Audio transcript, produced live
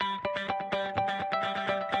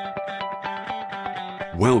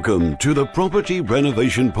Welcome to the Property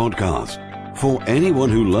Renovation Podcast. For anyone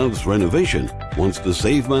who loves renovation, wants to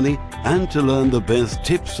save money, and to learn the best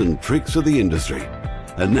tips and tricks of the industry.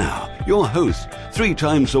 And now, your host, 3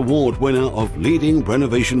 times award winner of leading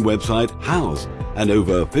renovation website Houzz, and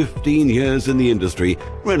over 15 years in the industry,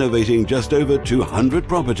 renovating just over 200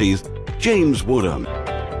 properties, James Woodham.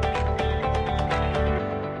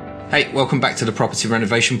 Hey, welcome back to the Property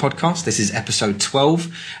Renovation Podcast. This is episode 12,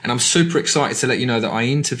 and I'm super excited to let you know that I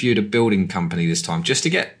interviewed a building company this time, just to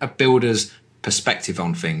get a builder's perspective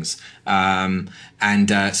on things. So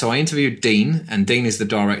I interviewed Dean, and Dean is the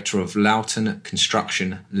director of Loughton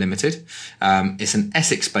Construction Limited. It's an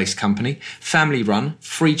Essex-based company, family-run,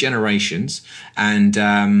 3 generations, and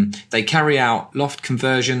they carry out loft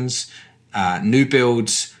conversions, new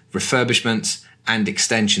builds, refurbishments, and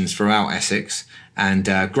extensions throughout Essex. And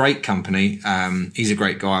great company. He's a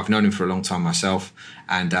great guy. I've known him for a long time myself,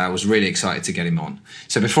 and I was really excited to get him on.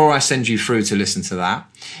 So before I send you through to listen to that,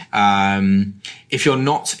 if you're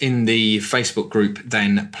not in the Facebook group,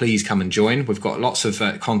 then please come and join. We've got lots of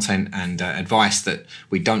content and advice that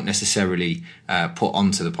we don't necessarily put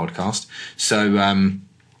onto the podcast. So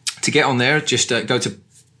to get on there, just go to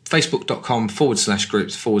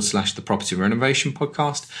facebook.com/groups/ the Property Renovation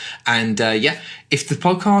Podcast. And if the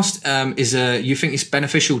podcast you think it's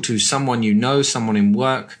beneficial to someone you know, someone in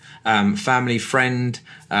work, family, friend,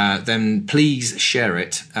 then please share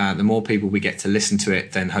it. The more people we get to listen to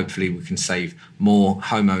it, then hopefully we can save more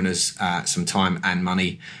homeowners some time and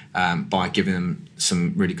money by giving them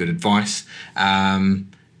some really good advice.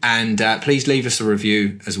 And please leave us a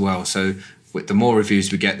review as well. So with the more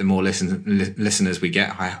reviews we get, the more listeners we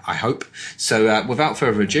get, I hope. So without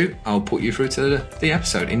further ado, I'll put you through to the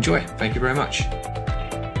episode. Enjoy. Thank you very much.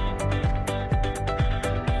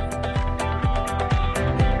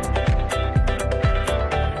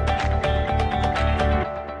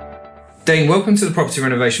 Dean, welcome to the Property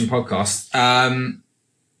Renovation Podcast. I'm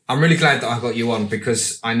really glad that I got you on,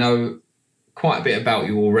 because I know quite a bit about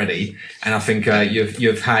you already, and I think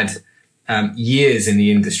you've had years in the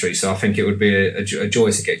industry, so I think it would be a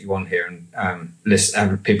joy to get you on here and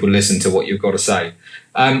have people listen to what you've got to say.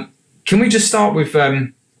 Can we just start with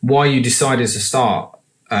why you decided to start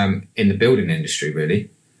in the building industry, really?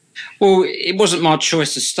 Well, it wasn't my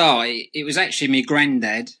choice to start. It was actually my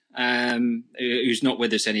granddad, who's not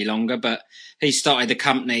with us any longer, but he started the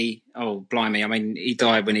company. Oh, blimey. I mean, he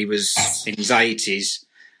died when he was in his 80s.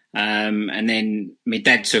 And then my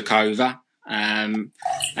dad took over. And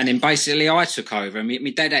then basically I took over.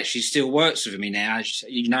 My dad actually still works with me now.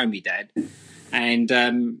 You know me dad. And,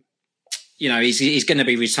 he's going to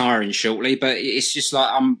be retiring shortly, but it's just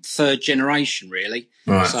like I'm 3rd generation, really.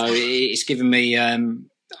 Right. So it's given me, I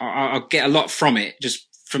get a lot from it, just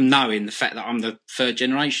from knowing the fact that I'm the 3rd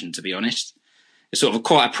generation, to be honest. It's sort of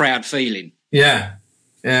quite a proud feeling. Yeah.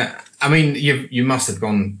 Yeah. I mean, you must have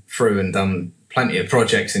gone through and done plenty of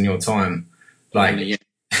projects in your time. Yeah.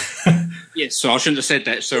 Yes, so I shouldn't have said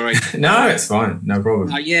that, sorry. No, it's fine, no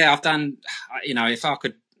problem. I've done, if I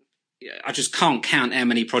could, I just can't count how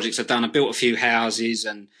many projects I've done. I built a few houses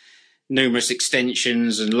and numerous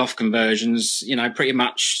extensions and loft conversions, pretty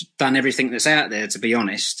much done everything that's out there, to be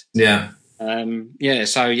honest. Yeah.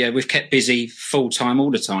 We've kept busy full-time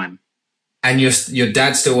all the time. And your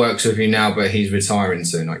dad still works with you now, but he's retiring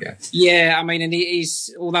soon, I guess. Yeah, I mean, and he's,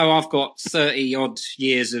 although I've got 30 odd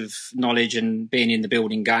years of knowledge and being in the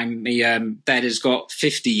building game, my dad has got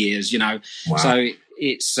 50 years, Wow. So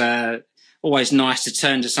it's always nice to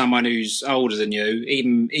turn to someone who's older than you.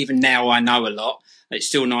 Even now I know a lot. It's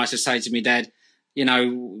still nice to say to my dad,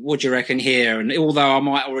 what do you reckon here? And although I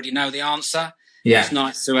might already know the answer, yeah, it's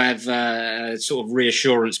nice to have sort of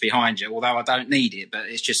reassurance behind you, although I don't need it, but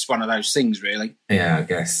it's just one of those things, really. Yeah, I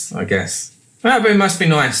guess. Well, but it must be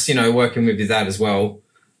nice, working with your dad as well.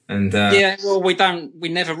 And yeah, well, we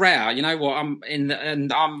never row. You know what? I'm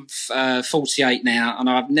 48 now, and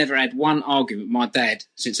I've never had one argument with my dad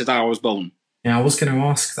since the day I was born. Yeah, I was going to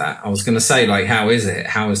ask that. I was going to say, how is it?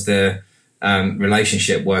 How is the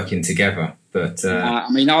relationship working together? But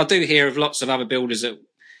I do hear of lots of other builders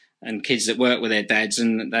and kids that work with their dads,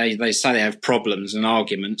 and they say they have problems and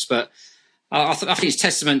arguments, but I think it's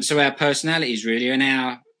testament to our personalities, really, and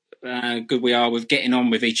how good we are with getting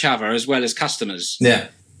on with each other as well as customers. Yeah.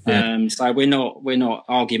 So we're not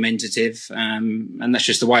argumentative, and that's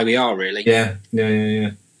just the way we are, really. Yeah.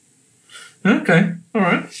 Okay, all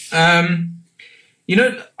right.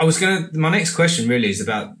 My next question really is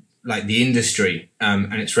about the industry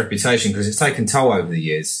and its reputation, because it's taken toll over the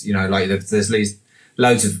years. There's these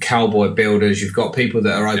loads of cowboy builders. You've got people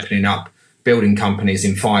that are opening up building companies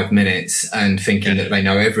in 5 minutes and thinking that they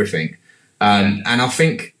know everything. And I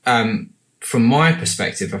think, from my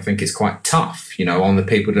perspective, I think it's quite tough, on the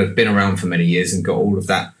people that have been around for many years and got all of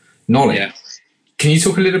that knowledge. Yeah. Can you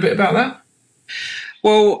talk a little bit about that?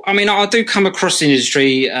 Well, I mean, I do come across the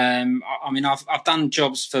industry. I've done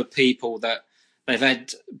jobs for people that they've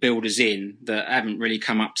had builders in that haven't really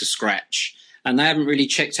come up to scratch, and they haven't really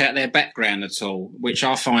checked out their background at all, which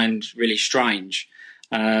I find really strange.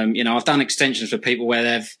 I've done extensions for people where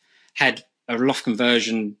they've had a loft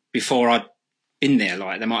conversion before I'd been there.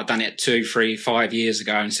 Like they might have done it 2, 3, 5 years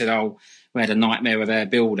ago and said, "Oh, we had a nightmare with our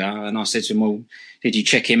builder." And I said to them, "Well, did you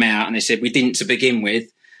check him out?" And they said, "We didn't to begin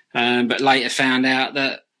with." But later found out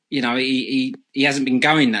that, he hasn't been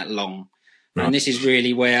going that long. Right. And this is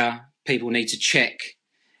really where people need to check,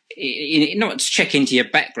 not to check into your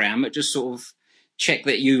background, but just sort of check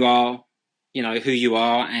that you are, who you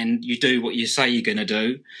are and you do what you say you're going to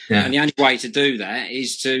do. Yeah. And the only way to do that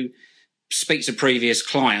is to speak to previous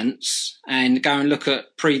clients and go and look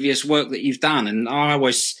at previous work that you've done. And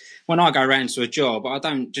when I go around to a job, I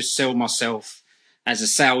don't just sell myself as a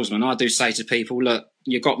salesman. I do say to people, look,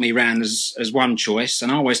 you got me round as one choice.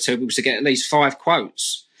 And I always tell people to get at least 5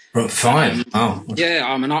 quotes. Right, 5? Oh. Yeah,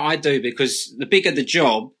 I do, because the bigger the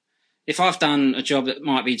job, if I've done a job that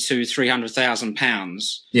might be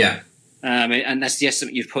 £200,000-300,000. Yeah. And that's the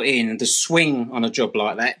estimate you've put in, and the swing on a job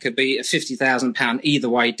like that could be a £50,000 either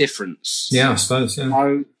way difference. Yeah, I suppose, yeah.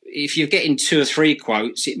 So if you're getting 2 or 3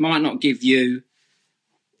 quotes, it might not give you,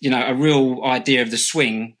 a real idea of the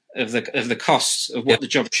swing of the costs of what the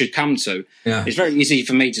job should come to. Yeah. It's very easy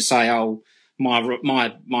for me to say, oh,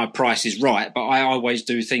 my price is right, but I always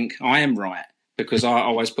do think I am right, because I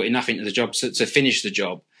always put enough into the job to finish the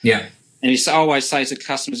job. Yeah. And I always say to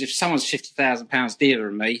customers, if someone's £50,000 dearer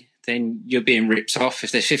than me, then you're being ripped off.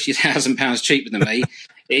 If they're £50,000 cheaper than me,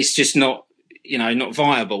 it's just not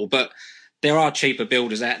viable. But there are cheaper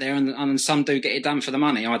builders out there, and some do get it done for the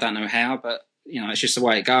money. I don't know how, but it's just the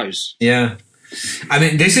way it goes. Yeah. I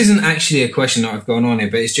mean, this isn't actually a question that I've gone on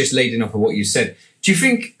here, but it's just leading off of what you said. Do you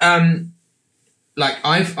think, I've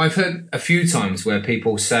heard a few times where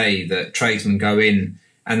people say that tradesmen go in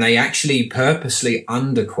and they actually purposely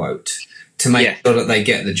underquote to make sure that they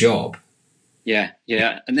get the job? Yeah.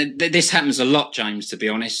 And this happens a lot, James, to be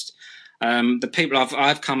honest. The people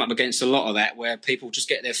I've come up against a lot of that, where people just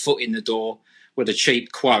get their foot in the door with a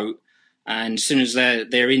cheap quote, and as soon as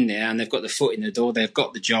they're in there and they've got the foot in the door, they've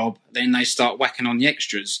got the job, then they start whacking on the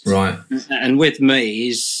extras. Right. And with me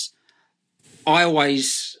is,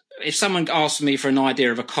 if someone asks me for an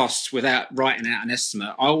idea of a cost without writing out an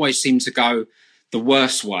estimate, I always seem to go the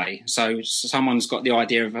worst way. So someone's got the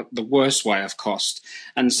idea of the worst way of cost,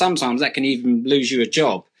 and sometimes that can even lose you a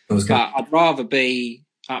job. But I'd rather be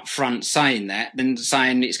upfront saying that than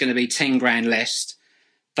saying it's going to be 10 grand less.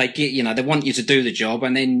 They they want you to do the job,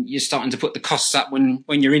 and then you're starting to put the costs up when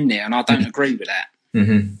you're in there, and I don't agree with that.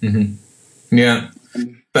 Mm-hmm. Mm-hmm. Yeah.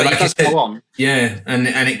 But like it does go on. Yeah, and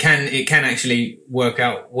it can actually work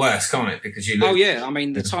out worse, can't it? Because Oh yeah, I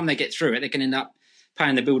mean, the time they get through it, they can end up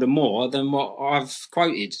paying the builder more than what I've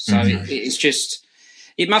quoted. So it's just,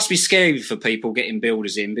 it must be scary for people getting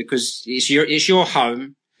builders in, because it's your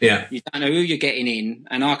home. Yeah, you don't know who you're getting in,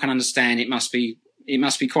 and I can understand it must be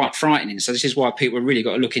quite frightening. So this is why people have really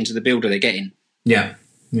got to look into the builder they're getting. Yeah.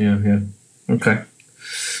 Okay.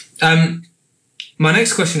 My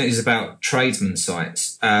next question is about tradesman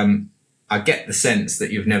sites. I get the sense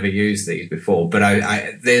that you've never used these before, but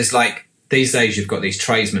there's these days you've got these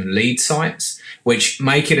tradesman lead sites, which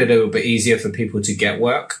make it a little bit easier for people to get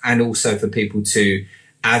work, and also for people to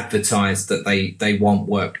advertise that they want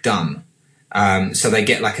work done. So they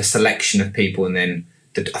get like a selection of people, and then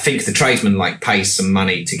I think the tradesman pays some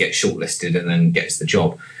money to get shortlisted and then gets the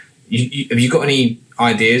job. Have you got any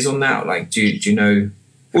ideas on that? Do you know?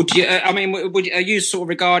 Well, are you sort of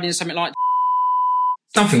regarding something like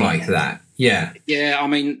that? Yeah. Yeah, I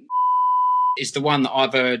mean, it's the one that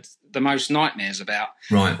I've heard the most nightmares about.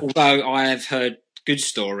 Right. Although I have heard good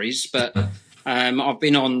stories, but I've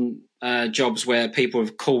been on jobs where people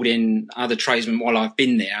have called in other tradesmen while I've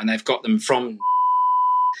been there, and they've got them from.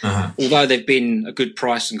 Although they've been a good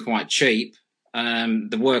price and quite cheap,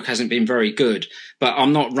 the work hasn't been very good. But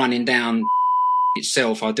I'm not running down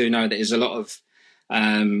itself. I do know that there's a lot of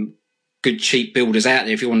good cheap builders out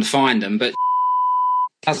there if you want to find them, but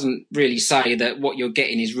doesn't really say that what you're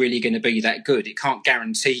getting is really going to be that good. It can't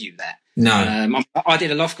guarantee you that. No. I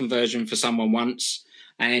did a loft conversion for someone once,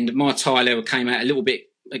 and my tile came out a little bit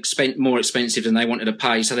more expensive than they wanted to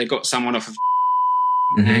pay, so they got someone off of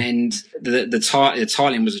and the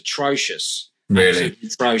tiling was atrocious. Really? Absolutely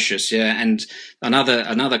atrocious, yeah. And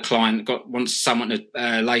another client wants someone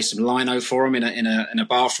to lay some lino for him in a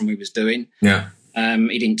bathroom he was doing. Yeah.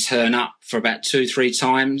 He didn't turn up for about 2-3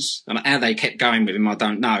 times. And how they kept going with him, I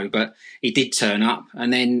don't know. But he did turn up,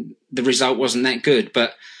 and then the result wasn't that good.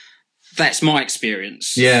 But that's my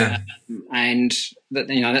experience. Yeah. And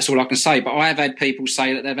that's all I can say. But I have had people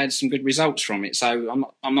say that they've had some good results from it. So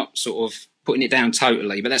I'm not sort of putting it down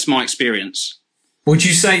totally, but that's my experience. Would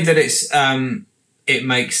you say that it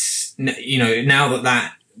makes, now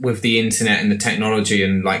that with the internet and the technology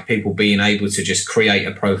and like people being able to just create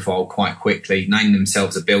a profile quite quickly, name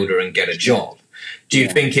themselves a builder and get a job, do you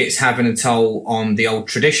think it's having a toll on the old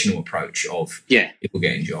traditional approach of people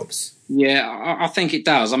getting jobs? Yeah, I think it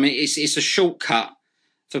does. I mean, it's a shortcut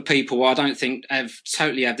for people who I don't think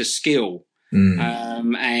totally have the skill.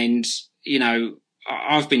 And,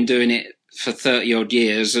 I've been doing it for 30 odd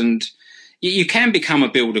years, and you can become a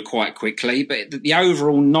builder quite quickly, but the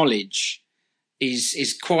overall knowledge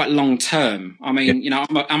is quite long term. I mean,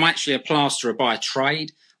 I'm actually a plasterer by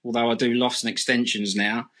trade, although I do lofts and extensions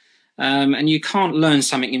now. And you can't learn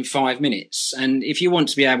something in 5 minutes. And if you want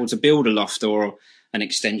to be able to build a loft or an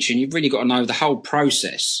extension, you've really got to know the whole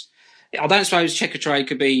process. I don't suppose Checkatrade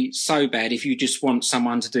could be so bad if you just want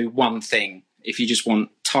someone to do one thing. If you just want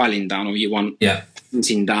tiling done or you want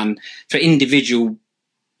painting done. For individual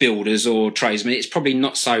builders or tradesmen, it's probably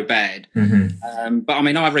not so bad. But I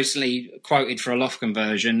mean, I recently quoted for a loft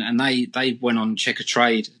conversion, and they went on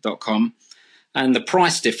checkatrade.com, and the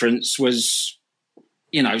price difference was,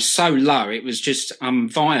 so low, it was just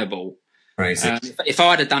unviable. Crazy. If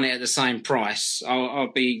I'd have done it at the same price,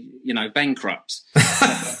 I'd be, bankrupt.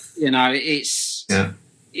 I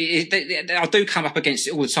do come up against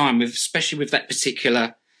it all the time, especially with that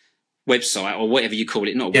particular website or whatever you call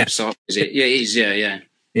it. Not a website, is it? Yeah, it is. Yeah.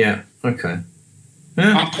 Yeah. Okay.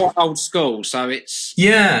 Yeah. I'm quite old school, so it's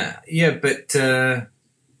but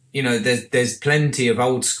there's plenty of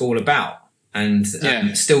old school about and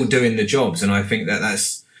still doing the jobs, and I think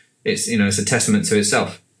that's it's a testament to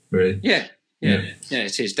itself, really. Yeah,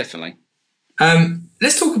 it is definitely.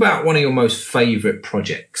 Let's talk about one of your most favourite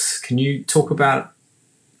projects. Can you talk about?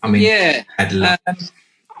 I mean,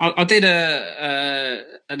 I did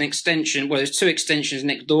an extension. Well, there's 2 extensions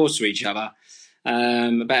next door to each other.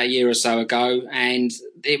 About a year or so ago, and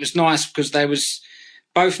it was nice because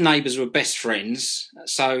both neighbours were best friends,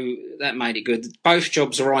 so that made it good. Both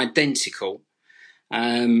jobs are identical,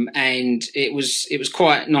 and it was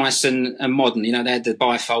quite nice and modern. They had the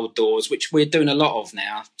bifold doors, which we're doing a lot of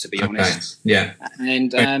now, to be honest. Yeah,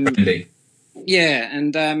 and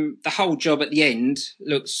the whole job at the end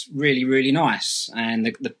looks really, really nice, and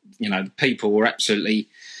the people were absolutely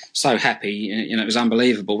so happy, it was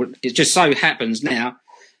unbelievable. It just so happens now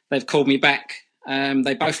they've called me back.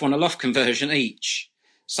 They both want a loft conversion each.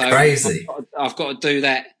 So crazy. I've got to do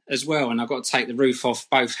that as well, and I've got to take the roof off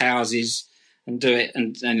both houses and do it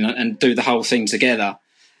and do the whole thing together.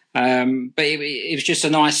 But it was just a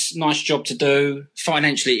nice job to do.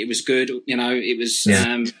 Financially, it was good. It was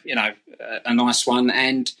a nice one,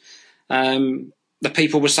 and the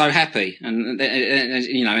people were so happy, and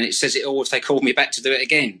it says it all if they called me back to do it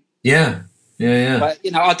again. Yeah. But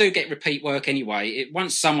I do get repeat work anyway.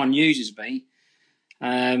 Once someone uses me,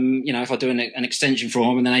 if I do an extension for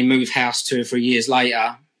them and then they move house 2 or 3 years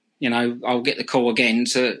later, I'll get the call again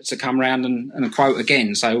to come round and quote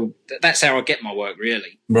again. So that's how I get my work,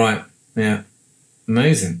 really. Right. Yeah.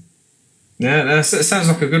 Amazing. Yeah, that sounds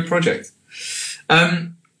like a good project.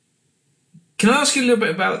 Can I ask you a little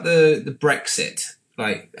bit about the Brexit?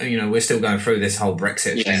 Like, we're still going through this whole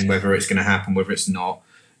Brexit thing, whether it's going to happen, whether it's not.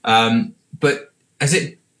 But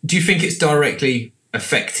do you think it's directly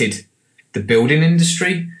affected the building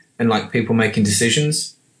industry and like people making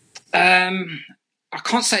decisions? I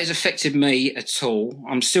can't say it's affected me at all.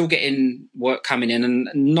 I'm still getting work coming in, and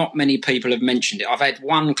not many people have mentioned it. I've had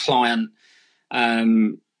one client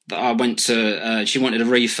that I went to, she wanted a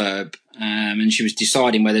refurb, and she was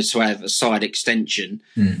deciding whether to have a side extension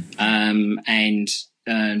and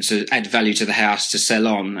to add value to the house to sell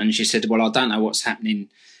on. And she said, well, I don't know what's happening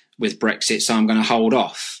with Brexit, so I'm going to hold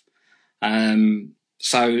off.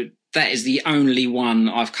 So that is the only one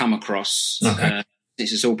I've come across. Okay.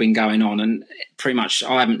 This has all been going on, and pretty much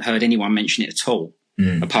I haven't heard anyone mention it at all,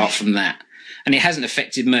 apart from that. And it hasn't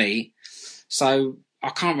affected me. So I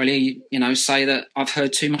can't really, say that I've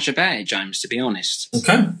heard too much about it, James, to be honest.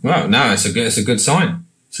 Okay. Well, no, it's a good sign.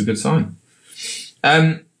 It's a good sign.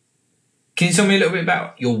 Can you tell me a little bit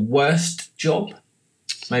about your worst job?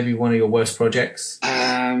 Maybe one of your worst projects?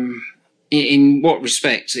 In what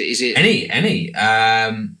respect? Is it any?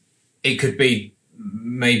 It could be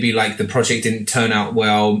maybe like the project didn't turn out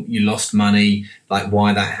well, you lost money, like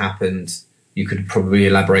why that happened? You could probably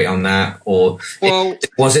elaborate on that. Or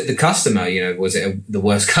was it the customer? Was it the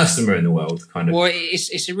worst customer in the world? Kind of. Well,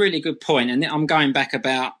 it's a really good point, and I'm going back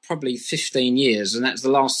about probably 15 years, and that's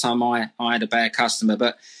the last time I had a bad customer.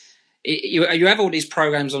 But you have all these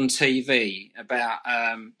programs on TV about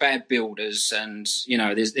bad builders, and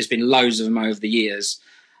there's been loads of them over the years.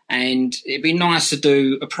 And it'd be nice to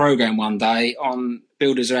do a program one day on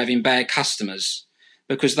builders who are having bad customers,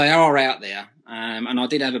 because they are out there. And I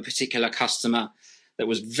did have a particular customer that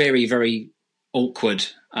was very, very awkward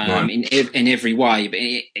in every way. But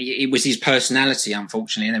it was his personality,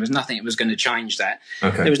 unfortunately, and there was nothing that was going to change that.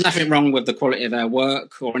 Okay. There was nothing wrong with the quality of our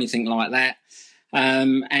work or anything like that.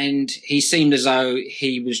 And he seemed as though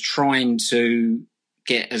he was trying to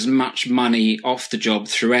get as much money off the job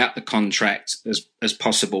throughout the contract as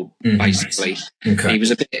possible, basically. Okay. He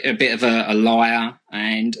was a bit of a liar.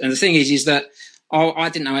 And the thing is that I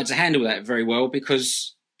didn't know how to handle that very well,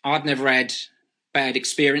 because I'd never had bad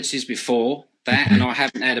experiences before that, and I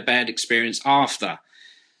haven't had a bad experience after.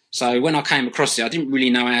 So when I came across it, I didn't really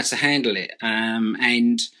know how to handle it.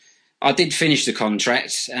 And I did finish the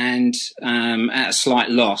contract, and at a slight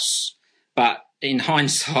loss. But in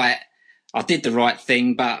hindsight, I did the right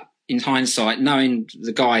thing. But in hindsight, knowing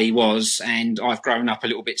the guy he was, and I've grown up a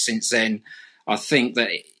little bit since then, I think that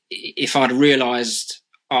if I'd realised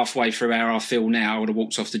halfway through how I feel now, I would have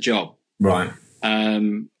walked off the job. Right.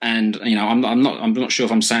 And I'm not sure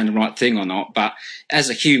if I'm saying the right thing or not, but as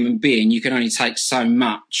a human being, you can only take so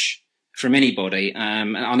much from anybody.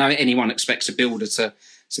 And I know anyone expects a builder to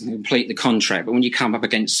complete the contract, but when you come up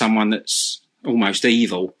against someone that's almost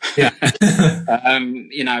evil, there's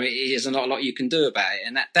not a lot you can do about it.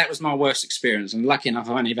 And that was my worst experience. And lucky enough,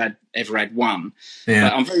 I've only ever had one. Yeah.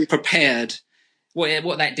 But I'm very prepared.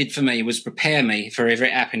 What that did for me was prepare me for ever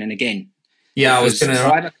it happening again. Yeah, I was going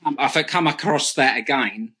to. If I come across that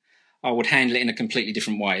again, I would handle it in a completely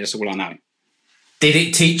different way. That's all I know. Did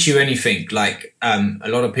it teach you anything? Like a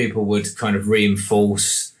lot of people would kind of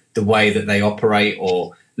reinforce the way that they operate,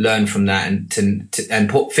 or learn from that, and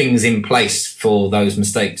put things in place for those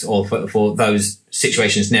mistakes, or for those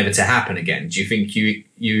situations never to happen again. Do you think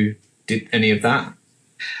you did any of that?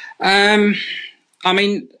 I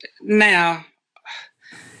mean, now.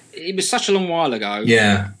 It was such a long while ago.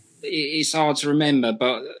 Yeah. It's hard to remember,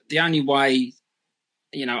 but the only way,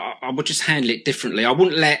 I would just handle it differently. I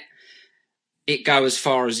wouldn't let it go as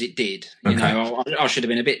far as it did. I should have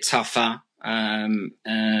been a bit tougher, and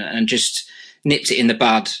just nipped it in the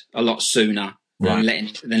bud a lot sooner than letting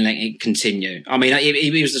it continue. I mean,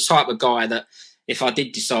 he was the type of guy that if I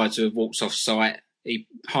did decide to have walked off site, I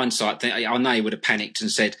know he would have panicked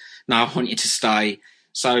and said, "No, I want you to stay."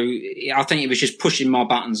 So I think it was just pushing my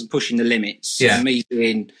buttons and pushing the limits. Yeah. And me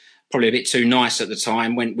being probably a bit too nice at the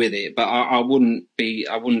time, went with it. But I wouldn't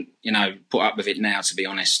put up with it now, to be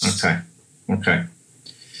honest. Okay.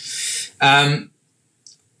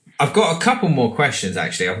 I've got a couple more questions,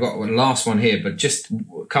 actually. I've got one last one here, but just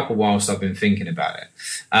a couple whilst I've been thinking about it.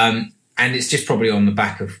 And it's just probably on the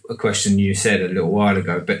back of a question you said a little while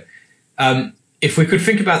ago. But if we could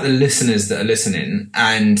think about the listeners that are listening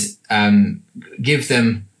and give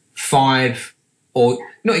them 5, or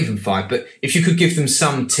not even 5, but if you could give them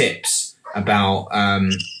some tips about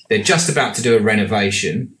they're just about to do a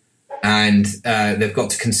renovation and they've got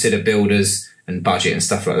to consider builders and budget and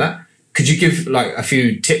stuff like that. Could you give like a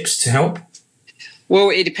few tips to help? Well,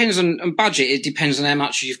 it depends on budget. It depends on how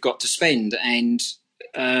much you've got to spend. And,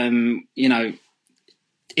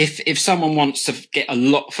 if someone wants to get a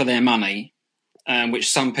lot for their money,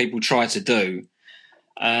 which some people try to do,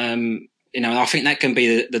 I think that can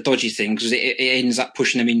be the dodgy thing, because it ends up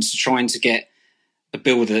pushing them into trying to get a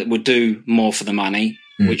builder that would do more for the money,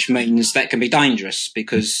 which means that can be dangerous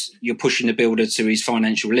because you're pushing the builder to his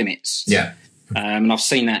financial limits. Yeah. And I've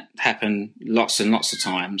seen that happen lots and lots of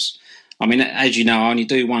times. I mean, as you know, I only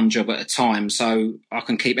do one job at a time, so I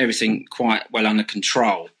can keep everything quite well under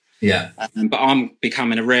control. Yeah. But I'm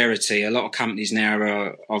becoming a rarity. A lot of companies now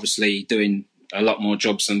are obviously doing a lot more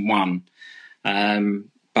jobs than one.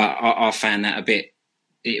 But I found that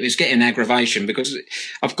it was getting aggravation because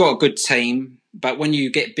I've got a good team, but when you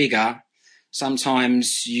get bigger,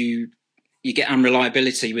 sometimes you get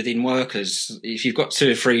unreliability within workers. If you've got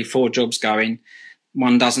 2 or 3, 4 jobs going,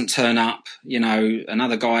 one doesn't turn up,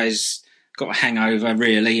 another guy's got a hangover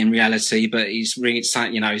really in reality, but he's ringing,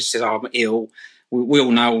 he says, "Oh, I'm ill." We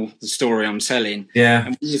all know the story I'm telling. Yeah.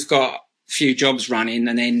 And when you've got a few jobs running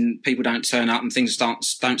and then people don't turn up and things don't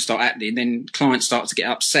start happening, then clients start to get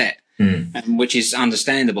upset, which is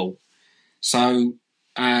understandable. So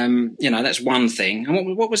That's one thing.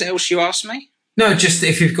 And what was it else you asked me? No, just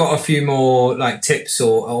if you've got a few more like tips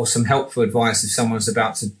or some helpful advice if someone's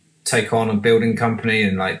about to take on a building company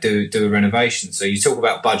and like do a renovation. So you talk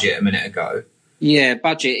about budget a minute ago. Yeah,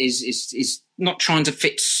 budget is not trying to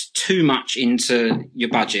fit too much into your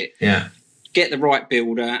budget. Yeah. Get the right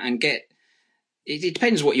builder and it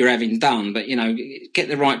depends what you're having done, but get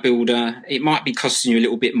the right builder. It might be costing you a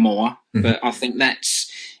little bit more, but I think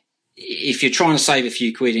if you're trying to save a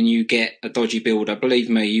few quid and you get a dodgy builder, believe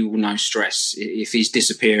me, you will know stress if he's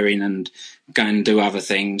disappearing and going and do other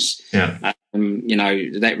things. Yeah.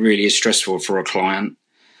 That really is stressful for a client.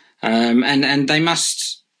 And they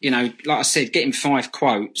must, like I said, getting 5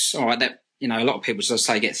 quotes. All right, a lot of people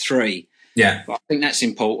say get 3. Yeah. But I think that's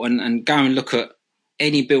important, and go and look at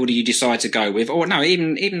any builder you decide to go with, or no,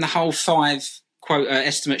 even the whole 5 quote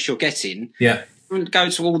estimates you're getting. Yeah. Go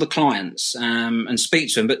to all the clients and speak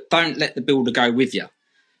to them, but don't let the builder go with you.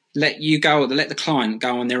 Let the client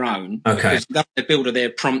go on their own. Okay. Because the builder there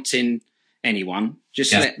prompting anyone.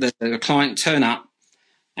 Just let the client turn up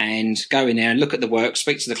and go in there and look at the work,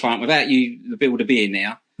 speak to the client without the builder being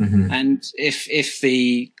there. Mm-hmm. And if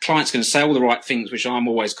the client's going to say all the right things, which I'm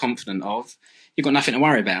always confident of, you've got nothing to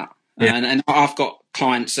worry about. Yeah. And I've got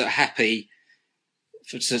clients that are happy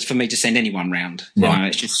for me to send anyone round. Right.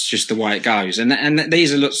 It's just the way it goes. And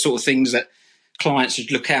these are the sort of things that clients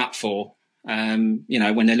should look out for, when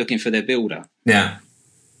they're looking for their builder. Yeah.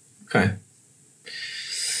 Okay.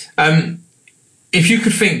 If you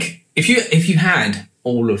could think, if you had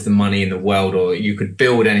all of the money in the world, or you could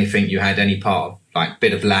build anything, you had any part of, like,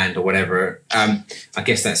 bit of land or whatever, I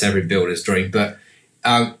guess that's every builder's dream, but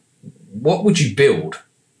what would you build?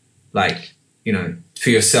 Like, for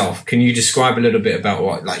yourself, can you describe a little bit about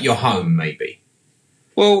what, like, your home maybe?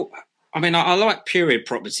 Well, I mean, I like period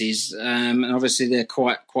properties, and obviously they're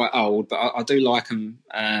quite old, but I do like them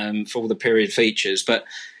for all the period features. But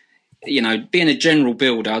being a general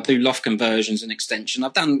builder, I do loft conversions and extension.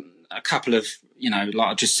 I've done a couple of, like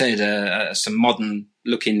I just said, some modern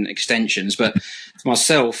looking extensions. But for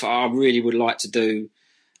myself, I really would like to do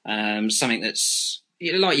something that's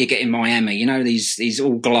like you get in Miami. These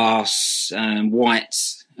all glass, white,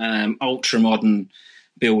 ultra modern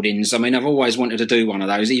buildings. I mean, I've always wanted to do one of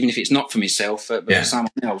those, even if it's not for myself, but for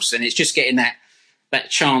someone else. And it's just getting that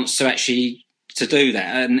chance to actually to do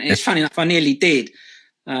that. And it's funny enough, I nearly did.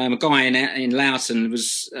 A guy in Loughton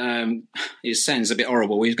was, his sounds a bit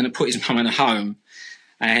horrible. He was going to put his mum in a home,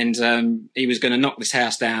 and he was going to knock this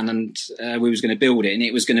house down, and we was going to build it, and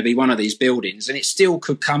it was going to be one of these buildings, and it still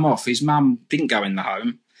could come off. His mum didn't go in the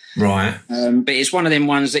home. Right. But it's one of them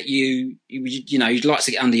ones that you'd like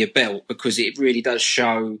to get under your belt, because it really does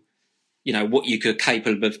show, what you could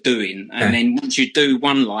capable of doing. And then once you do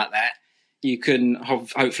one like that, you can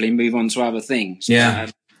hopefully move on to other things. Yeah.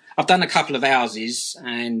 I've done a couple of houses,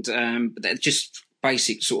 and they're just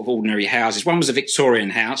basic sort of ordinary houses. One was a Victorian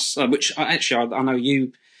house, which I know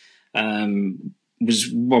you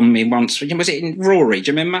was one me once. Was it in Rory?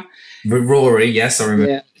 Do you remember? Rory, yes, I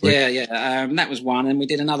remember. Yeah. That was one, and we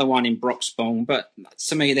did another one in Broxbourne. But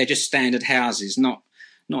to me, they're just standard houses, not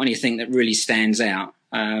anything that really stands out.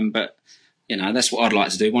 But that's what I'd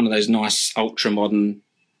like to do. One of those nice ultra modern,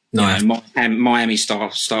 Miami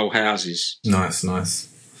style houses. Nice.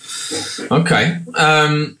 Okay.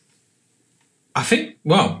 I think.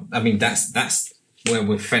 Well, I mean, that's where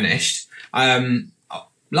we're finished.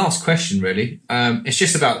 Last question, really. It's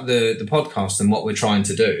just about the podcast and what we're trying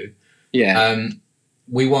to do. Yeah.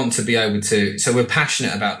 We want to be able to. So we're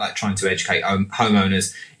passionate about like trying to educate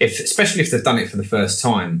homeowners, especially if they've done it for the first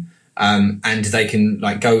time, and they can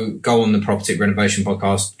like go on the Property Renovation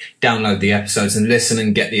Podcast, download the episodes, and listen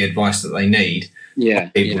and get the advice that they need. Yeah.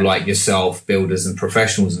 People like yourself, builders and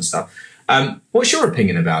professionals and stuff. What's your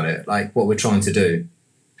opinion about it? Like what we're trying to do?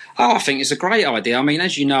 Oh, I think it's a great idea. I mean,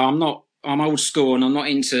 as you know, I'm old school and I'm not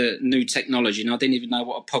into new technology, and I didn't even know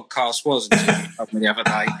what a podcast was until you told me the other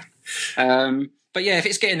day. But yeah, if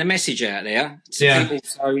it's getting the message out there to people,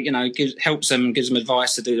 so helps them, gives them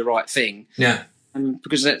advice to do the right thing. Yeah,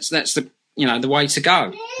 because that's the the way to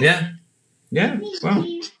go. Yeah. Well,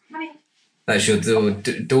 that's your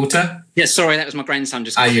daughter. Yeah, sorry, that was my grandson.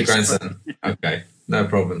 Just your grandson. Okay, no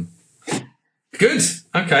problem. Good.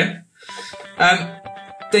 Okay.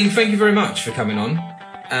 Dean, thank you very much for coming on.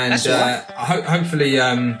 And hopefully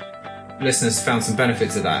listeners found some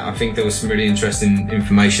benefit to that. I think there was some really interesting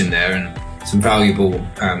information there and some valuable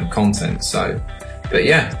content. So, but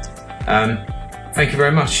yeah, thank you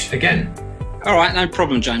very much again. All right, no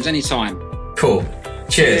problem, James. Anytime. Cool.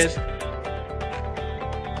 Cheers.